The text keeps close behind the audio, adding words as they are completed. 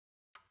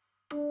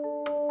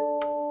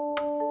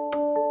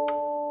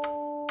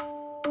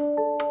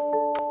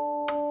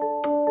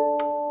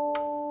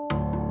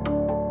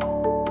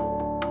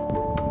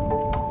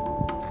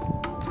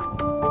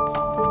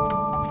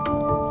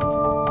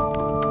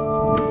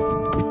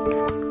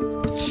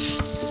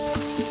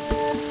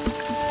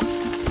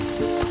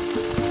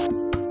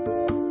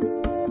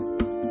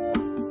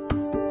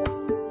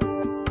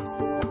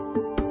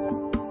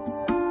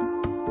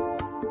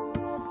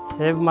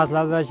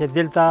مطلب دا چې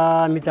دلته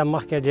مې ته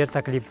مخکې ډېر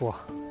تکلیف و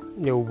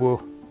د اوبو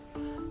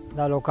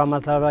دا لوکه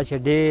مطلب دا چې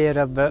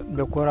ډېره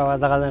بې کوره وه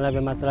دغه نه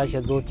به مطلب چې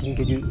 2-3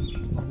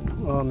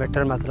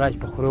 کیلومتر مطلب چې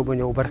په خرو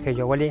باندې اوبه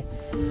خېجولې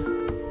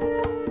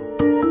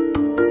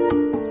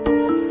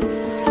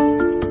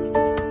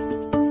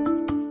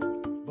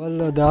بل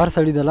د هر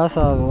سړي د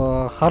لاسه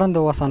خرن د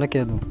وسانه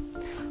کېدو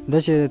دا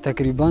چې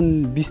تقریبا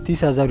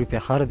 20-30 هزار روپۍ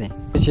خر دی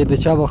چې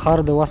د چا به خر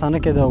د وسانه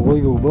کېده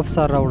هغوی به اوبه په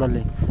سر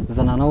راوړلې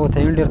زنانه ورته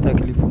یې ډېر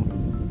تکلیف و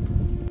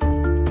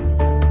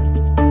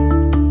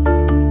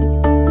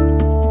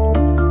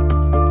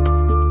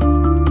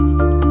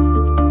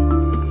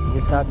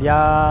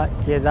بیا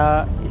چې دا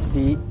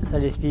سپي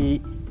سړي سپي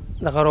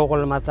دغه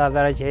روغل مطلب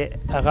دا چې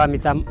هغه مې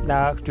ته دا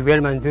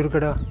ټیوبویل منظور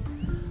کړه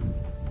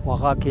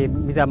هغه کې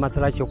مې دا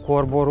مطلب چې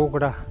کور بور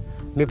وکړه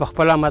مې په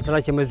خپله مطلب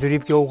چې مزدوري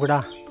پکې وکړه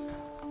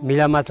مې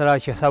لا مطلب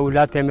چې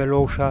سهولت یې مې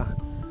لو شه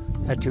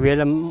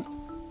ټیوبویل هم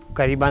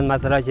قریبا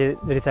مطلب چې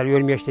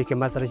 3-4 میاشتې کې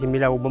مطلب چې مې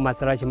لا اوبه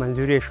مطلب چې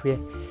منظورې شوې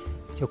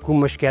چې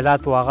کوم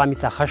مشکلات و هغه مې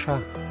ته ښه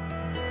شه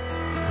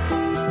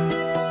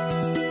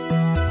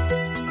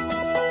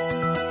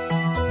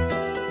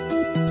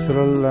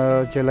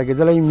چې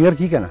لګېدلی میر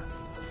کي که نه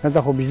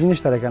دلته خو بجلي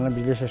نشته دی که نه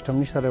بجلي سیسټم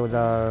نشته دی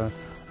دا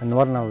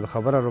انور نه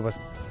خبره رو بس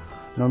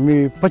نو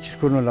مې 25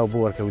 کورونه له اوبه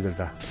ورکوو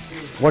دلته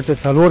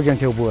غوټې 4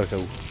 ګنټې اوبه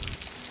ورکوو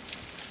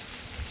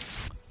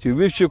چې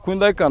ویش چې کوم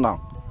دی که نه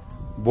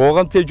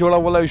بوغم ته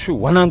جوړولی شو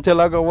ونه هم ته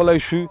لګولی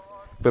شو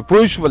په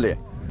پوه شولې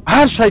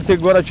هر شی ته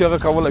ګوره چې هغه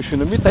کولی شو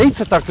نو مې ته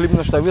هېڅ تکلیف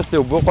نشته ویست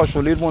اوبه خوا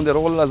شولیر باندې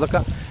راغله ځکه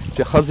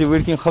چې ښځې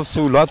ویرکین خف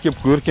سهولات کې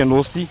په کور کې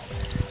نوستي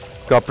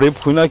کپړې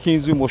په خونه کې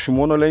اینځو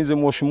ماشومانو له اینځو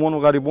ماشومانو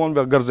غریبان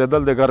به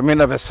ګرځېدل د ګرمۍ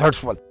نه به سړ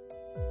شول